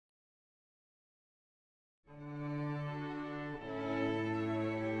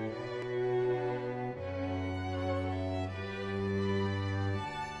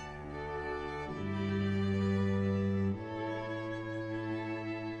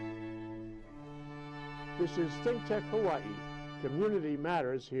This is ThinkTech Hawaii. Community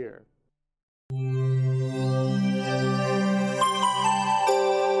matters here.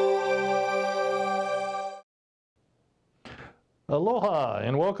 Aloha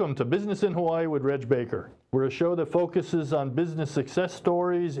and welcome to Business in Hawaii with Reg Baker. We're a show that focuses on business success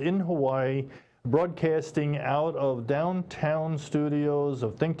stories in Hawaii, broadcasting out of downtown studios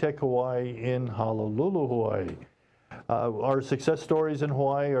of ThinkTech Hawaii in Honolulu, Hawaii. Our success stories in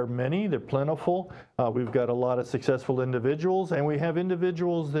Hawaii are many, they're plentiful. We've got a lot of successful individuals, and we have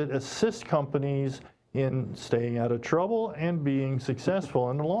individuals that assist companies in staying out of trouble and being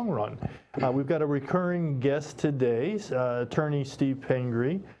successful in the long run. We've got a recurring guest today, attorney Steve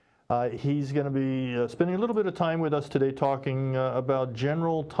Pingree. He's going to be spending a little bit of time with us today talking about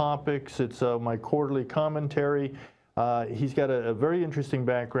general topics. It's my quarterly commentary. He's got a very interesting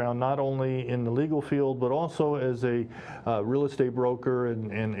background, not only in the legal field, but also as a real estate broker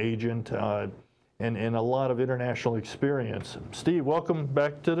and agent, and a lot of international experience. Steve, welcome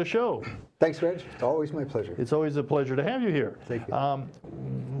back to the show. Thanks, Reg. It's always my pleasure. It's always a pleasure to have you here. Thank you.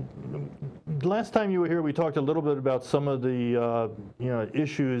 Last time you were here, we talked a little bit about some of the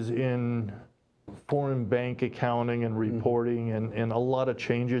issues in foreign bank accounting and reporting, and a lot of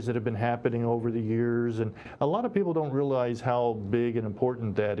changes that have been happening over the years, and a lot of people don't realize how big and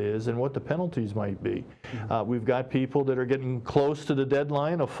important that is and what the penalties might be. We've got people that are getting close to the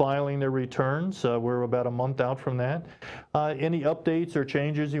deadline of filing their returns. We're about a month out from that. Any updates or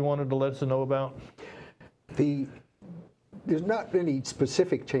changes you wanted to let us know about? There's not any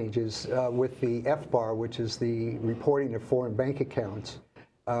specific changes with the FBAR, which is the reporting of foreign bank accounts.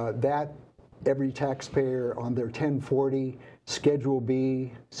 That every taxpayer on their 1040 Schedule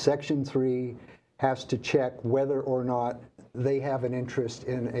B, Section 3, has to check whether or not they have an interest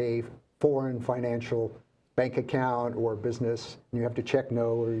in a foreign financial bank account or business. You have to check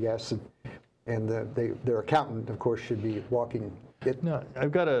no or yes, and their accountant, of course, should be walking it. Now,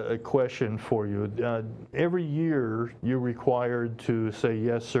 I've got a question for you. Every year, you're required to say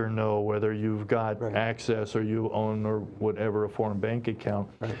yes or no, whether you've got access or you own or whatever a foreign bank account.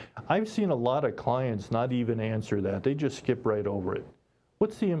 Right. I've seen a lot of clients not even answer that. They just skip right over it.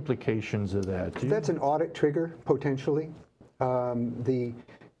 What's the implications of that? That's an audit trigger, potentially. The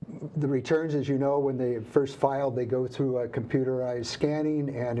returns, as you know, when they first filed, they go through a computerized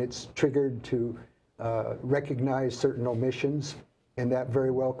scanning, and it's triggered to recognize certain omissions. And that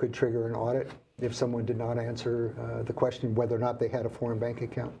very well could trigger an audit if someone did not answer the question whether or not they had a foreign bank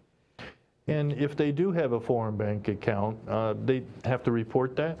account. And if they do have a foreign bank account, they have to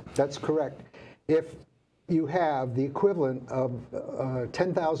report that? That's correct. If you have the equivalent of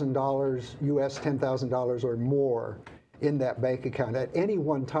 $10,000, US $10,000 or more in that bank account at any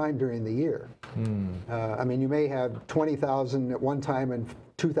one time during the year. I mean, you may have 20,000 at one time and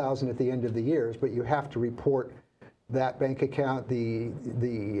 2,000 at the end of the years, but you have to report that bank account, the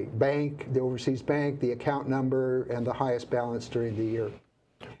bank, the overseas bank, the account number, and the highest balance during the year.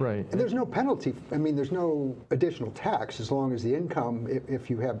 Right. And there's no penalty. I mean, there's no additional tax as long as the income, if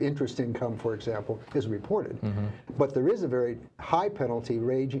you have interest income, for example, is reported. But there is a very high penalty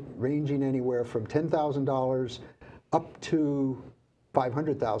ranging anywhere from $10,000 up to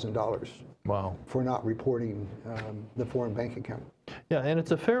 $500,000. Wow. For not reporting the foreign bank account. Yeah, and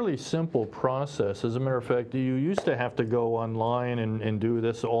it's a fairly simple process. As a matter of fact, you used to have to go online and do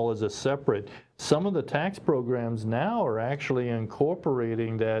this all as a separate. Some of the tax programs now are actually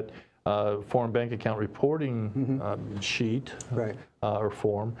incorporating that foreign bank account reporting sheet or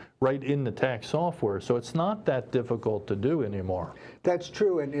form right in the tax software. So it's not that difficult to do anymore. That's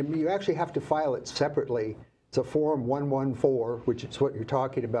true, and you actually have to file it separately. It's a Form 114, which is what you're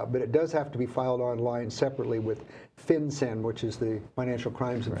talking about, but it does have to be filed online separately with FinCEN, which is the Financial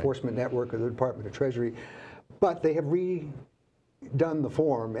Crimes Enforcement Network of the Department of Treasury. But they have redone the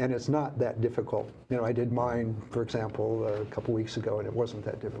form, and it's not that difficult. You know, I did mine, for example, a couple weeks ago, and it wasn't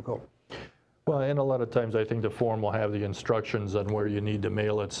that difficult. Well, and a lot of times I think the form will have the instructions on where you need to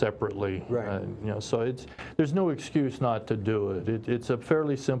mail it separately. Right. So there's no excuse not to do it. It's a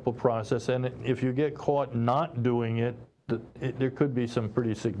fairly simple process, and if you get caught not doing it, there could be some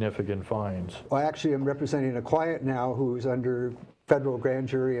pretty significant fines. Well, actually, I'm representing a client now who's under federal grand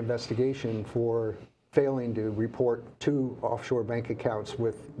jury investigation for failing to report 2 offshore bank accounts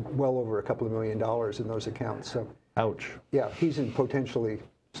with well over a couple of $1 million in those accounts. So, ouch. Yeah, he's in potentially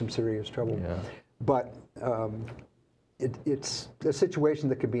some serious trouble. Yeah. But it's a situation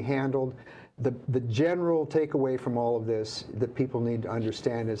that can be handled. The general takeaway from all of this that people need to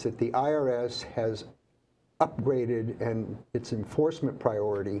understand is that the IRS has upgraded its enforcement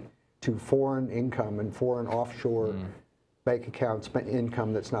priority to foreign income and foreign offshore bank accounts,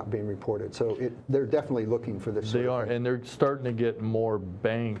 income that's not being reported. So they're definitely looking for this. They are, and they're starting to get more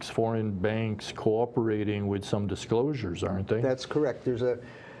banks, foreign banks, cooperating with some disclosures, aren't they? That's correct. There's a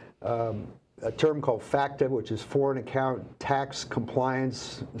term called FACTA, which is Foreign Account Tax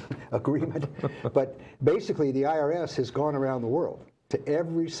Compliance Agreement. But basically, the IRS has gone around the world to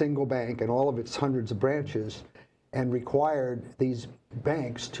every single bank and all of its hundreds of branches and required these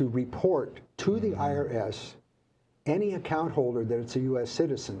banks to report to the IRS any account holder that it's a U.S.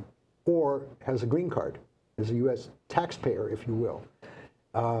 citizen or has a green card, is a U.S. taxpayer, if you will.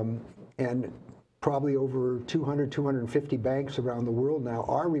 And probably over 200, 250 banks around the world now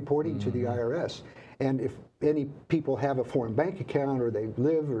are reporting to the IRS. And if any people have a foreign bank account or they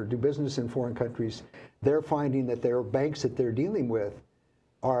live or do business in foreign countries, they're finding that their banks that they're dealing with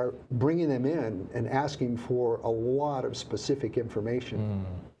are bringing them in and asking for a lot of specific information.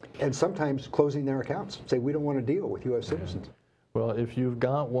 And sometimes closing their accounts, say, we don't want to deal with U.S. citizens. Well, if you've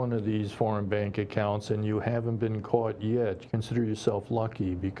got one of these foreign bank accounts and you haven't been caught yet, consider yourself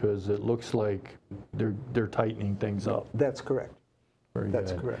lucky, because it looks like they're tightening things up. That's correct.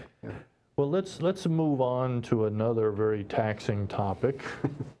 That's good. correct. Yeah. Well, let's move on to another very taxing topic,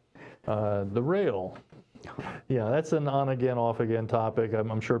 the rail. Yeah, that's an on-again, off-again topic.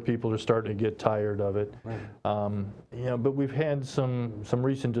 I'm sure people are starting to get tired of it. Right. You know, but we've had some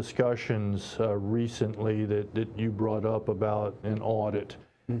recent discussions recently that you brought up about an audit.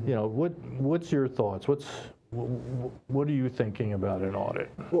 You know, what's your thoughts? What are you thinking about an audit?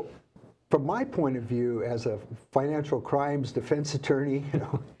 Well, from my point of view, as a financial crimes defense attorney, you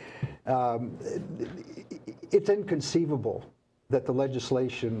know, it's inconceivable that the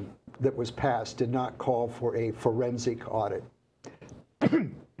legislation that was passed did not call for a forensic audit.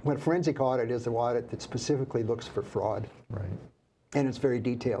 When a forensic audit is an audit that specifically looks for fraud. Right. And it's very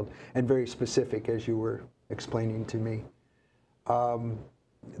detailed and very specific, as you were explaining to me.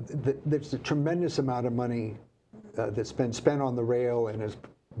 There's a tremendous amount of money that's been spent on the rail and is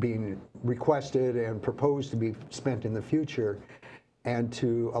being requested and proposed to be spent in the future. And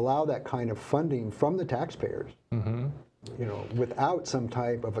to allow that kind of funding from the taxpayers, you know, without some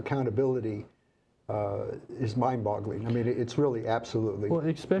type of accountability is mind-boggling. I mean, it's really absolutely. Well,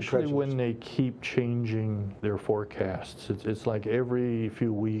 especially when they keep changing their forecasts. It's like every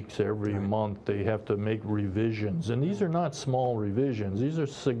few weeks, every month, they have to make revisions. And these are not small revisions. These are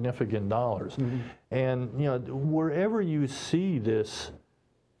significant dollars. And, you know, wherever you see this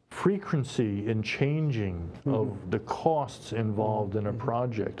frequency in changing of the costs involved in a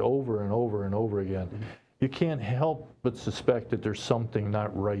project over and over and over again, you can't help but suspect that there's something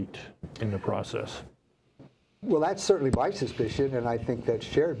not right in the process. Well, that's certainly my suspicion, and I think that's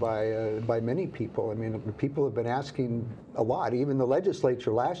shared by many people. I mean, people have been asking a lot. Even the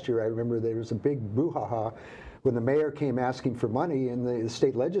legislature last year, I remember there was a big brouhaha when the mayor came asking for money, and the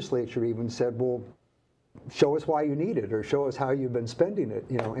state legislature even said, well, show us why you need it, or show us how you've been spending it,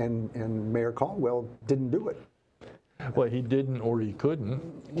 you know, and Mayor Caldwell didn't do it. Well, he didn't, or he couldn't.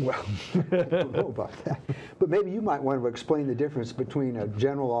 Well, I don't know about that. But maybe you might want to explain the difference between a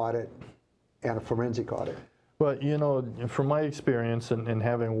general audit and a forensic audit. Well, you know, from my experience and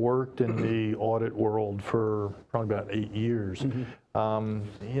having worked in the audit world for probably about 8 years, you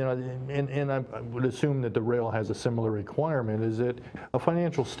know, and I would assume that the rail has a similar requirement, is that a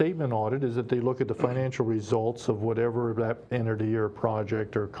financial statement audit is that they look at the financial results of whatever that entity or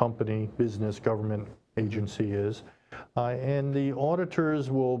project or company, business, government agency is. And the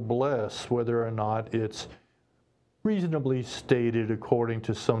auditors will bless whether or not it's reasonably stated according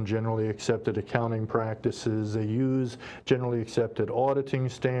to some generally accepted accounting practices. They use generally accepted auditing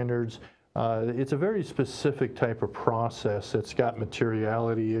standards. It's a very specific type of process that's got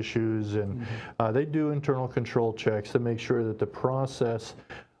materiality issues, and they do internal control checks to make sure that the process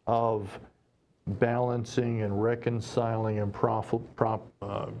of balancing and reconciling and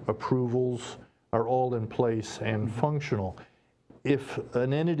approvals are all in place and functional. If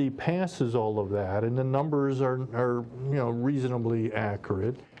an entity passes all of that and the numbers are you know, reasonably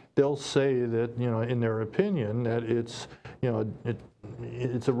accurate, they'll say that, you know, in their opinion, that it's, you know,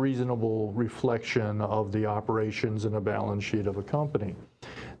 it's a reasonable reflection of the operations and a balance sheet of a company.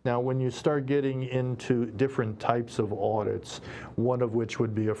 Now, when you start getting into different types of audits, one of which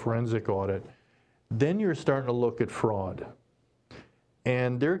would be a forensic audit, then you're starting to look at fraud.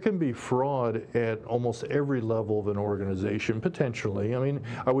 And there can be fraud at almost every level of an organization, potentially. I mean,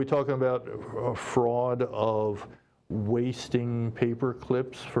 are we talking about fraud of wasting paper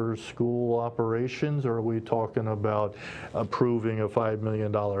clips for school operations, or are we talking about approving a $5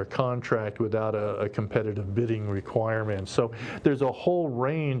 million contract without a competitive bidding requirement? So there's a whole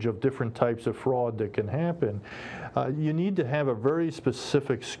range of different types of fraud that can happen. You need to have a very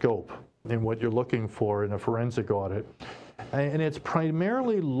specific scope in what you're looking for in a forensic audit. And it's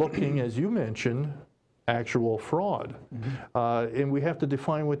primarily looking, as you mentioned, actual fraud. And we have to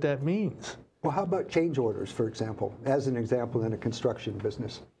define what that means. Well, how about change orders, for example, as an example in a construction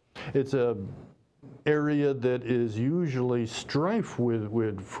business? It's a area that is usually strife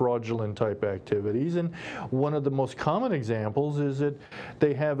with fraudulent type activities, and one of the most common examples is that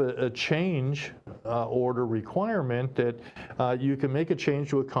they have a change order requirement that you can make a change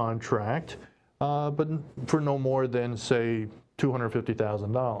to a contract, but for no more than, say,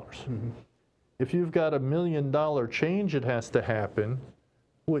 $250,000. If you've got $1 million change that has to happen,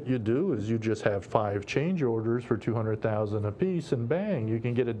 what you do is you just have 5 change orders for $200,000 apiece, and bang, you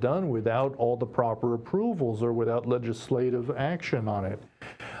can get it done without all the proper approvals or without legislative action on it.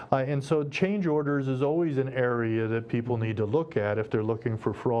 And so change orders is always an area that people need to look at if they're looking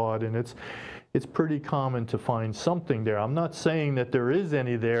for fraud, and it's pretty common to find something there. I'm not saying that there is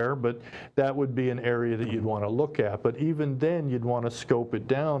any there, but that would be an area that you'd want to look at. But even then, you'd want to scope it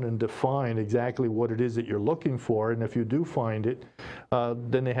down and define exactly what it is that you're looking for. And if you do find it,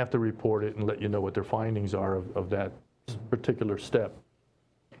 then they have to report it and let you know what their findings are of that particular step.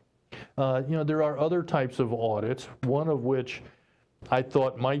 You know, there are other types of audits, one of which I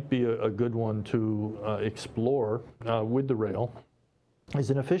thought might be a good one to explore with the rail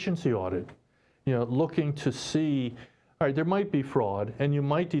is an efficiency audit. You know, looking to see, all right, there might be fraud, and you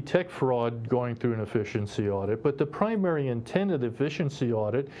might detect fraud going through an efficiency audit, but the primary intent of the efficiency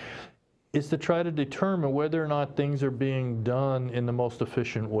audit is to try to determine whether or not things are being done in the most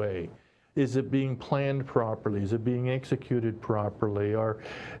efficient way. Is it being planned properly? Is it being executed properly? Are,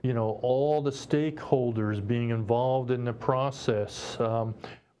 you know, all the stakeholders being involved in the process?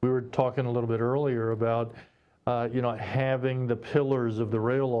 We were talking a little bit earlier about you know, having the pillars of the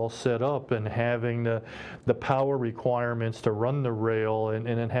rail all set up and having the power requirements to run the rail, and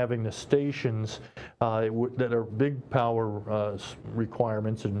then having the stations that are big power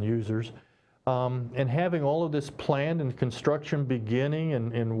requirements and users, and having all of this planned and construction beginning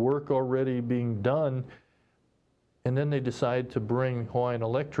and work already being done. And then they decide to bring Hawaiian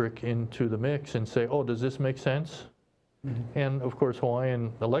Electric into the mix and say, oh, does this make sense? And of course,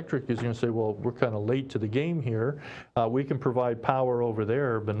 Hawaiian Electric is going to say, well, we're kind of late to the game here. We can provide power over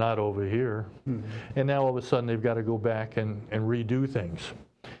there, but not over here. And now all of a sudden they've got to go back and redo things.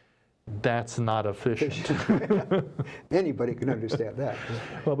 That's not efficient. Anybody can understand that.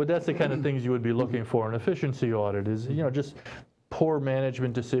 Well, but that's the kind of things you would be looking for in an efficiency audit is, you know, just poor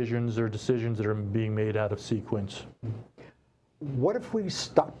management decisions or decisions that are being made out of sequence. What if we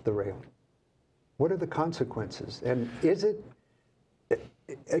stop the rail? What are the consequences? And is it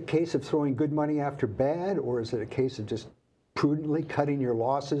a case of throwing good money after bad, or is it a case of just prudently cutting your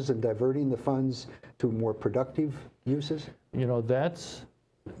losses and diverting the funds to more productive uses? You know, that's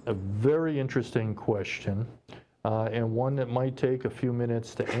a very interesting question, and one that might take a few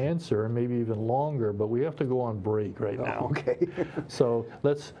minutes to answer, and maybe even longer, but we have to go on break right now. Okay. So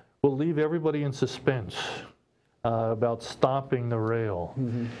we'll leave everybody in suspense about stopping the rail.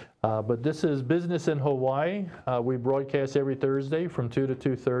 But this is Business in Hawaii. We broadcast every Thursday from 2 to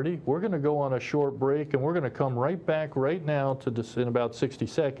 2:30. We're going to go on a short break, and we're going to come right back right now in about 60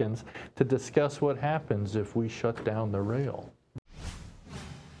 seconds to discuss what happens if we shut down the rail.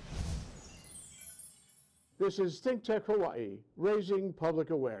 This is ThinkTech Hawaii, raising public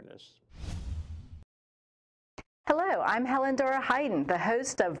awareness. Hello, I'm Helen Dora Hayden, the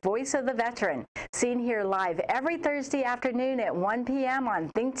host of Voice of the Veteran, seen here live every Thursday afternoon at 1 p.m. on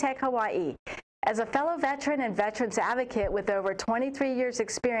ThinkTech Hawaii. As a fellow veteran and veterans advocate with over 23 years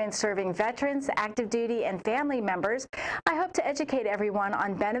experience serving veterans, active duty, and family members, I hope to educate everyone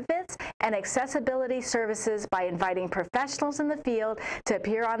on benefits and accessibility services by inviting professionals in the field to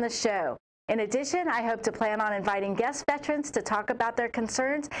appear on the show. In addition, I hope to plan on inviting guest veterans to talk about their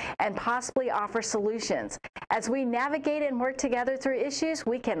concerns and possibly offer solutions. As we navigate and work together through issues,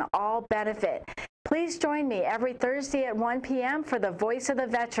 we can all benefit. Please join me every Thursday at 1 p.m. for the Voice of the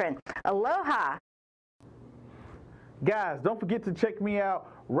Veteran. Aloha! Guys, don't forget to check me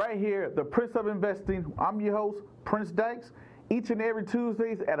out right here, the Prince of Investing. I'm your host, Prince Dykes. Each and every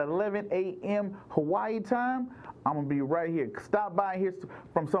Tuesdays at 11 a.m. Hawaii time. I'm going to be right here. Stop by and hear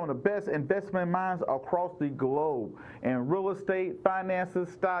from some of the best investment minds across the globe in real estate, finances,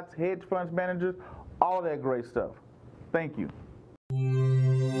 stocks, hedge funds managers, all that great stuff. Thank you.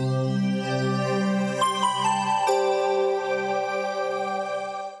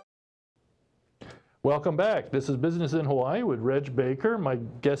 Welcome back. This is Business in Hawaii with Reg Baker. My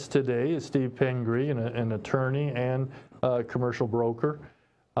guest today is Steve Pingree, an attorney and commercial broker.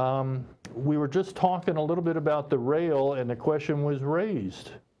 We were just talking a little bit about the rail, and the question was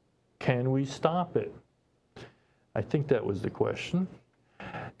raised. Can we stop it? I think that was the question.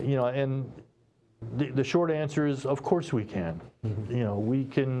 You know, and the short answer is, of course we can. Mm-hmm. You know, we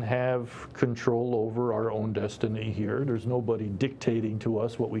can have control over our own destiny here. There's nobody dictating to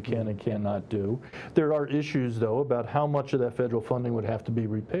us what we can and cannot do. There are issues, though, about how much of that federal funding would have to be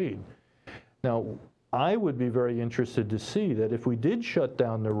repaid. Now, I would be very interested to see that if we did shut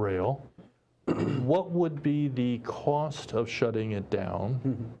down the rail, what would be the cost of shutting it down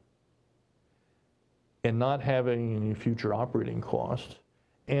mm-hmm. and not having any future operating costs?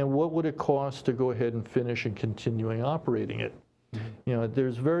 And what would it cost to go ahead and finish and continuing operating it? Mm-hmm. You know,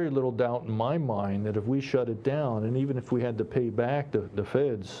 there's very little doubt in my mind that if we shut it down, and even if we had to pay back the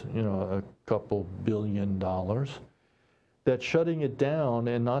feds, you know, a couple $2 billion, that shutting it down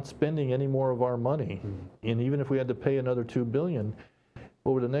and not spending any more of our money, mm-hmm. and even if we had to pay another $2 billion,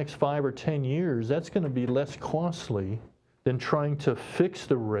 over the next 5 or 10 years, that's going to be less costly than trying to fix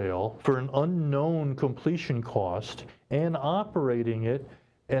the rail for an unknown completion cost and operating it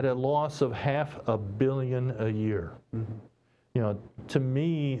at a loss of $500 million a year. Mm-hmm. You know, to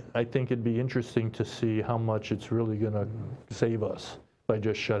me, I think it'd be interesting to see how much it's really going to save us by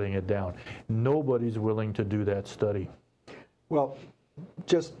just shutting it down. Nobody's willing to do that study. Well,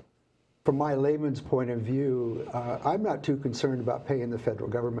 just from my layman's point of view, I'm not too concerned about paying the federal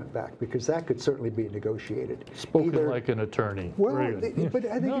government back, because that could certainly be negotiated. Spoken like an attorney. Well, but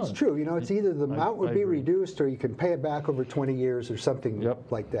I think it's true. You know, it's either the amount would be reduced or you can pay it back over 20 years or something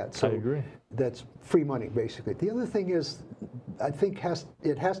like that. So I agree. That's free money, basically. The other thing is, I think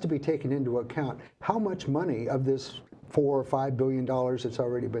it has to be taken into account how much money of this $4 or $5 billion that's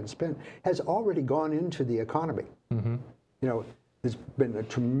already been spent has already gone into the economy. Mm-hmm. You know, there's been a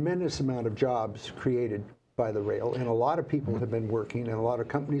tremendous amount of jobs created by the rail, and a lot of people have been working, and a lot of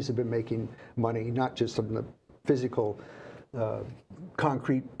companies have been making money, not just on the physical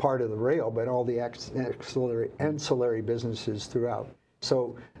concrete part of the rail, but all the ancillary businesses throughout.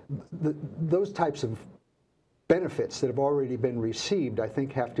 So those types of benefits that have already been received, I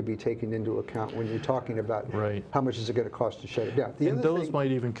think, have to be taken into account when you're talking about how much is it going to cost to shut it down. And those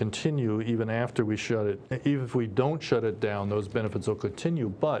might even continue even after we shut it. Even if we don't shut it down, those benefits will continue,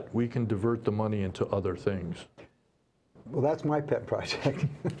 but we can divert the money into other things. Well, that's my pet project.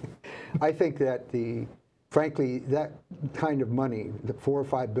 I think that frankly, that kind of money, the $4 or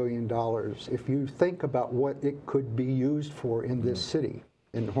 $5 billion, if you think about what it could be used for in this city,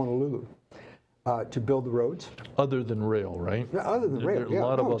 in Honolulu, to build the roads. Other than rail, right? Yeah, other than rail. There are a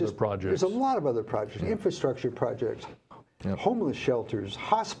lot of other projects. There's a lot of other projects, infrastructure projects, homeless shelters,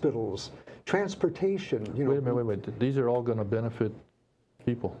 hospitals, transportation. You know. Wait a minute. These are all going to benefit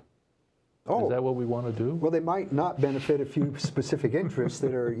people. Oh. Is that what we want to do? Well, they might not benefit a few specific interests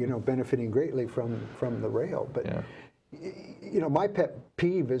that are, you know, benefiting greatly from the rail. But, you know, my pet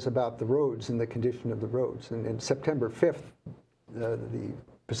peeve is about the roads and the condition of the roads. And September 5th, the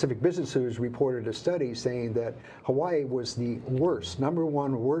Pacific Business News reported a study saying that Hawaii was the number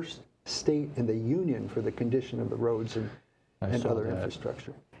one worst state in the union for the condition of the roads and other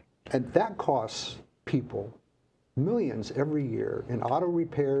infrastructure. And that costs people millions every year in auto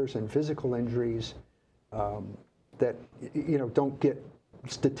repairs and physical injuries that, you know, don't get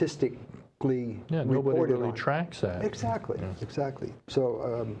statistically reported nobody really on. Tracks that. Exactly, exactly.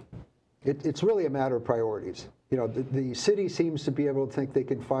 So it's really a matter of priorities. You know, the city seems to be able to think they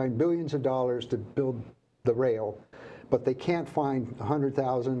can find billions of dollars to build the rail, but they can't find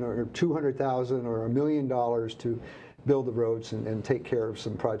 $100,000 or $200,000 or $1 million to build the roads and take care of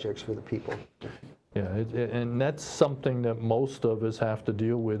some projects for the people. Yeah, and that's something that most of us have to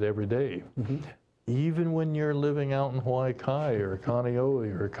deal with every day. Mm-hmm. Even when you're living out in Hawaii Kai or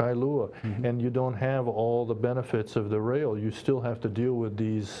Kaneohe or Kailua, and you don't have all the benefits of the rail, you still have to deal with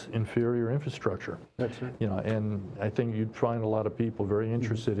these inferior infrastructure. That's right. You know, and I think you'd find a lot of people very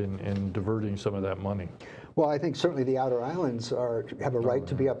interested in diverting some of that money. Well, I think certainly the outer islands have a right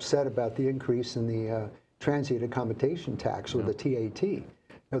to be upset about the increase in the transient accommodation tax, or the TAT.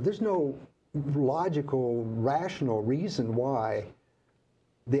 Now, there's no logical, rational reason why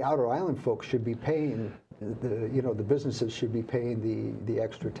the outer island folks should be paying, the businesses should be paying the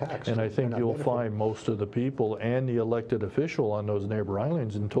extra tax. And I think you'll find most of the people and the elected official on those neighbor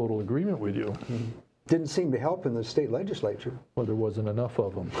islands in total agreement with you. Didn't seem to help in the state legislature. Well, there wasn't enough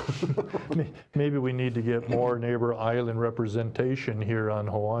of them. Maybe we need to get more neighbor island representation here on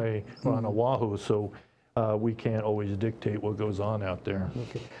Hawaii, on Oahu, so we can't always dictate what goes on out there.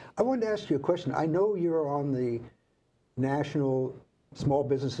 Okay. I wanted to ask you a question. I know you're on the National Small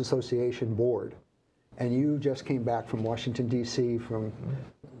Business Association board, and you just came back from Washington, D.C. from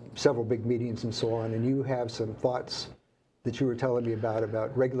several big meetings and so on, and you have some thoughts that you were telling me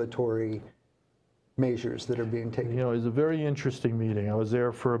about regulatory measures that are being taken. You know, it was a very interesting meeting. I was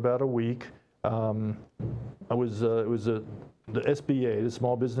there for about a week. It was the SBA, the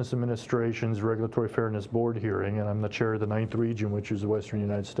Small Business Administration's Regulatory Fairness Board hearing, and I'm the chair of the 9th region, which is the Western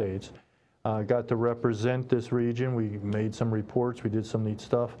United States. Got to represent this region. We made some reports. We did some neat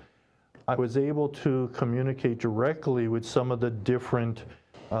stuff. I was able to communicate directly with some of the different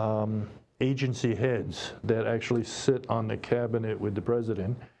agency heads that actually sit on the cabinet with the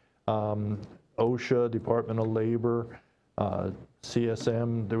president. OSHA, Department of Labor,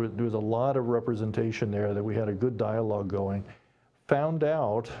 CSM, there was a lot of representation there that we had a good dialogue going. Found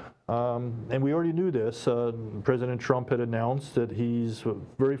out, and we already knew this, President Trump had announced that he's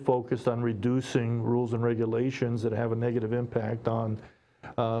very focused on reducing rules and regulations that have a negative impact on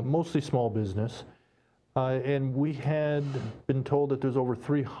mostly small business. And we had been told that there's over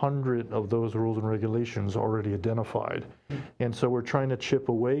 300 of those rules and regulations already identified. And so we're trying to chip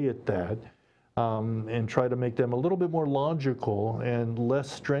away at that and try to make them a little bit more logical and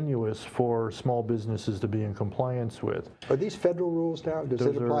less strenuous for small businesses to be in compliance with. Are these federal rules now? Does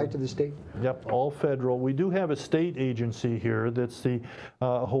it apply to the state? Yep, all federal. We do have a state agency here that's the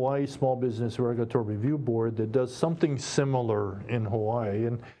Hawaii Small Business Regulatory Review Board that does something similar in Hawaii.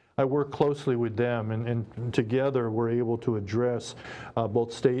 And I work closely with them, and together we're able to address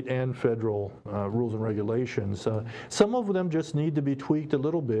both state and federal rules and regulations. Some of them just need to be tweaked a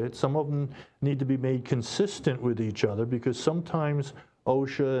little bit. Some of them need to be made consistent with each other, because sometimes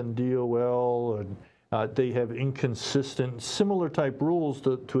OSHA and DOL, they have inconsistent, similar type rules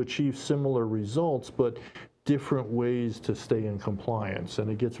to achieve similar results, but different ways to stay in compliance, and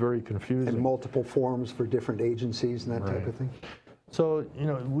it gets very confusing. And multiple forms for different agencies and that type of thing? So, you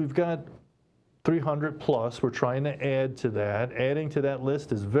know, we've got 300 plus. We're trying to add to that. Adding to that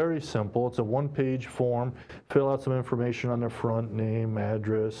list is very simple. It's a one-page form. Fill out some information on the front, name,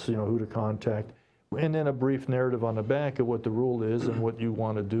 address, you know, who to contact, and then a brief narrative on the back of what the rule is and what you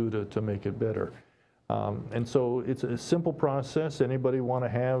want to do to make it better. And so it's a simple process. Anybody want to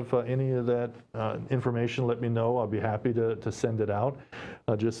have any of that information, let me know. I'll be happy to send it out.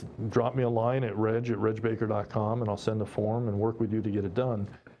 Just drop me a line at reg@regbaker.com, and I'll send the form and work with you to get it done.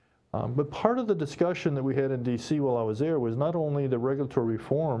 But part of the discussion that we had in D.C. while I was there was not only the regulatory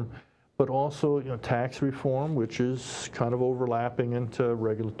reform, but also, you know, tax reform, which is kind of overlapping into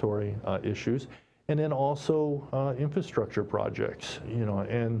regulatory issues, and then also infrastructure projects, you know,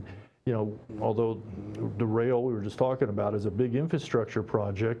 and you know, although the rail we were just talking about is a big infrastructure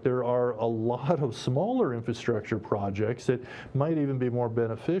project, there are a lot of smaller infrastructure projects that might even be more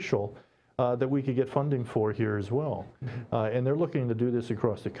beneficial that we could get funding for here as well. And they're looking to do this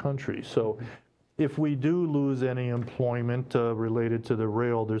across the country. So if we do lose any employment related to the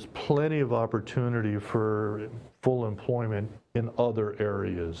rail, there's plenty of opportunity for full employment in other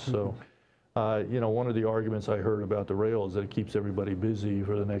areas. So. You know, one of the arguments I heard about the rail is that it keeps everybody busy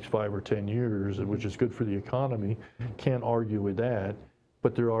for the next 5 or 10 years, which is good for the economy. Can't argue with that,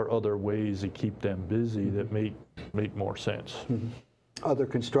 but there are other ways to keep them busy that make more sense. Other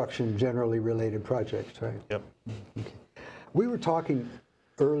construction generally related projects, right? Yep. Okay. We were talking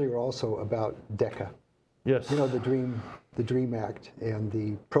earlier also about DECA. Yes. You know, the Dream Act and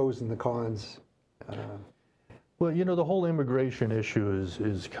the pros and the cons. Well, you know, the whole immigration issue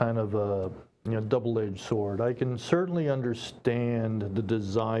is kind of a double-edged sword. I can certainly understand the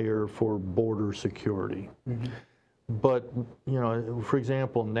desire for border security. But, you know, for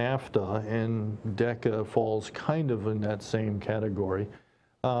example, NAFTA and DECA falls kind of in that same category.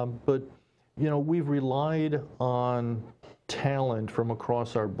 But, you know, we've relied on talent from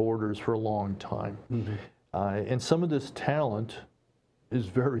across our borders for a long time. And some of this talent is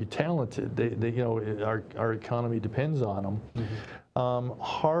very talented. They you know, our economy depends on them.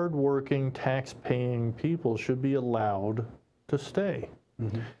 Hardworking, tax-paying people should be allowed to stay.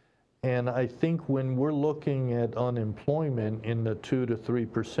 And I think when we're looking at unemployment in the 2 to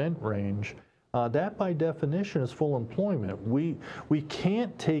 3% range, that by definition is full employment. We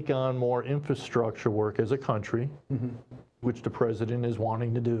can't take on more infrastructure work as a country, which the president is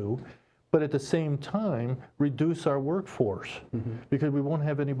wanting to do, but at the same time, reduce our workforce because we won't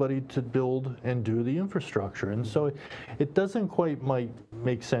have anybody to build and do the infrastructure. And so it doesn't quite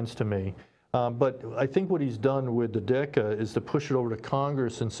make sense to me. But I think what he's done with the DECA is to push it over to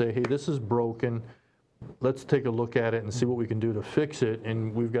Congress and say, hey, this is broken. let's take a look at it and see what we can do to fix it,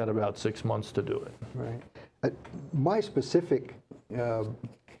 and we've got about 6 months to do it. Right. My specific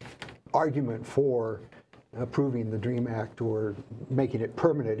argument for approving the DREAM Act, or making it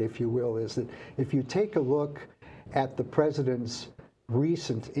permanent, if you will, is that if you take a look at the president's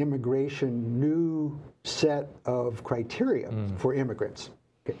recent immigration new set of criteria for immigrants,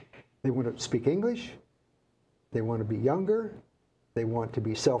 okay, they want to speak English, they want to be younger, they want to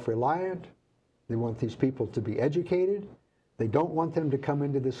be self-reliant, they want these people to be educated, they don't want them to come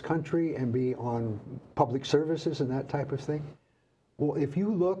into this country and be on public services and that type of thing. Well, if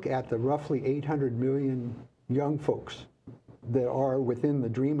you look at the roughly 800 million young folks that are within the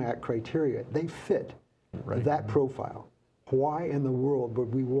DREAM Act criteria, they fit that profile. Why in the world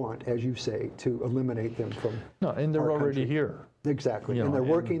would we want, as you say, to eliminate them from No, and they're our already country? here. Exactly. You And know, they're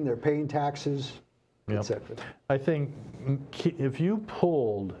working, they're paying taxes, etc. I think if you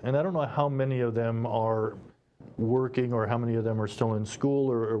pulled, and I don't know how many of them are working or how many of them are still in school,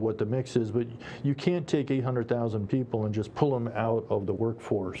 or what the mix is, but you can't take 800,000 people and just pull them out of the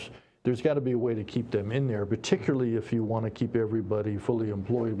workforce. There's got to be a way to keep them in there, particularly if you want to keep everybody fully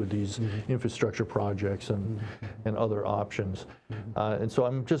employed with these infrastructure projects and other options. And so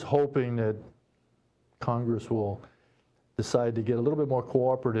I'm just hoping that Congress will decide to get a little bit more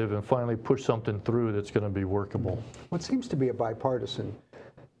cooperative and finally push something through that's going to be workable. Well, it seems to be a bipartisan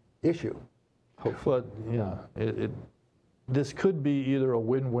issue, hopefully. But yeah, this could be either a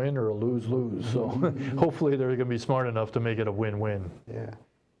win-win or a lose-lose. So hopefully they're going to be smart enough to make it a win-win. Yeah.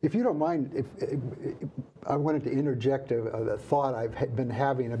 If you don't mind, if I wanted to interject a thought I've been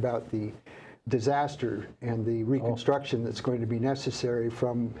having about the disaster and the reconstruction that's going to be necessary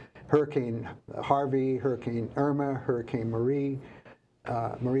from Hurricane Harvey, Hurricane Irma, Hurricane Maria,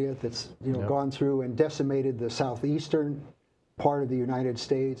 that's gone through and decimated the southeastern part of the United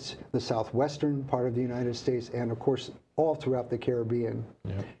States, the southwestern part of the United States, and of course all throughout the Caribbean,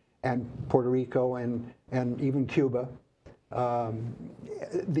 and Puerto Rico, and even Cuba. But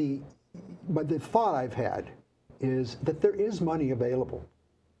the thought I've had is that there is money available.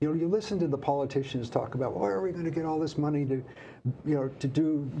 You listen to the politicians talk about, where are we going to get all this money to, to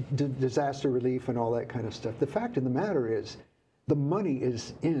do disaster relief and all that kind of stuff. The fact of the matter is, the money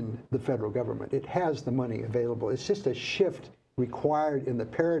is in the federal government. It has the money available. It's just a shift required in the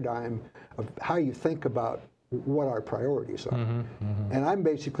paradigm of how you think about what our priorities are. And I'm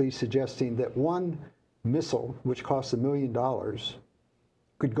basically suggesting that one missile, which costs $1 million,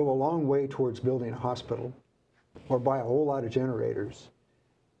 could go a long way towards building a hospital, or buy a whole lot of generators,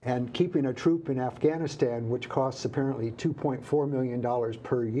 and keeping a troop in Afghanistan, which costs apparently $2.4 million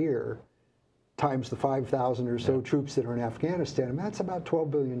per year, times the 5,000 or so troops that are in Afghanistan, and that's about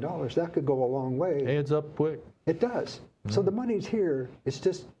 $12 billion. That could go a long way. Adds up quick. It does. So the money's here. It's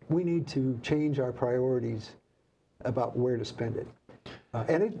just we need to change our priorities about where to spend it.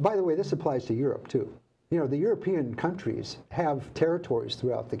 By the way, this applies to Europe too. The European countries have territories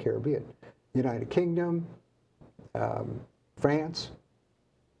throughout the Caribbean. United Kingdom, France,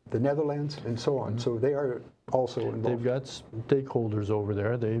 the Netherlands, and so on. So they are also involved. They've got stakeholders over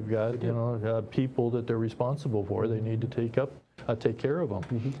there. They've got people that they're responsible for. They need to take care of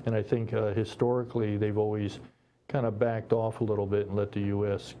them. And I think historically they've always kind of backed off a little bit and let the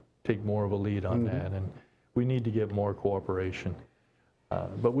U.S. take more of a lead on that. And we need to get more cooperation.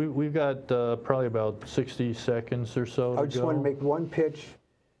 But we've got probably about 60 seconds or so to go. I just want to make one pitch,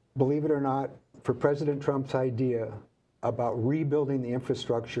 believe it or not, for President Trump's idea about rebuilding the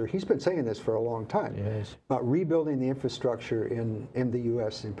infrastructure. He's been saying this for a long time, about rebuilding the infrastructure in the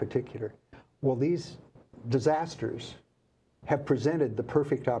U.S. in particular. Well, these disasters have presented the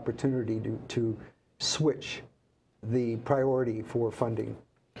perfect opportunity to switch the priority for funding,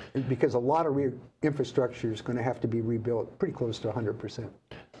 because a lot of infrastructure is going to have to be rebuilt pretty close to 100%.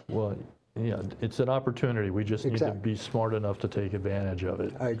 Well, yeah, it's an opportunity. We just need to be smart enough to take advantage of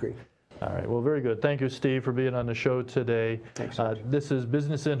it. I agree. All right. Well, very good. Thank you, Steve, for being on the show today. Thanks. This is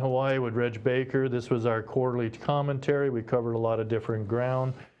Business in Hawaii with Reg Baker. This was our quarterly commentary. We covered a lot of different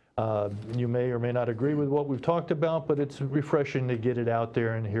ground. You may or may not agree with what we've talked about, but it's refreshing to get it out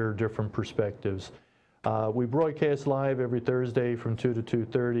there and hear different perspectives. We broadcast live every Thursday from 2 to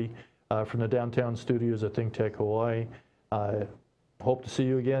 2:30 from the downtown studios at ThinkTech Hawaii. Hope to see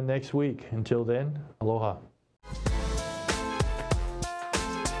you again next week. Until then, aloha.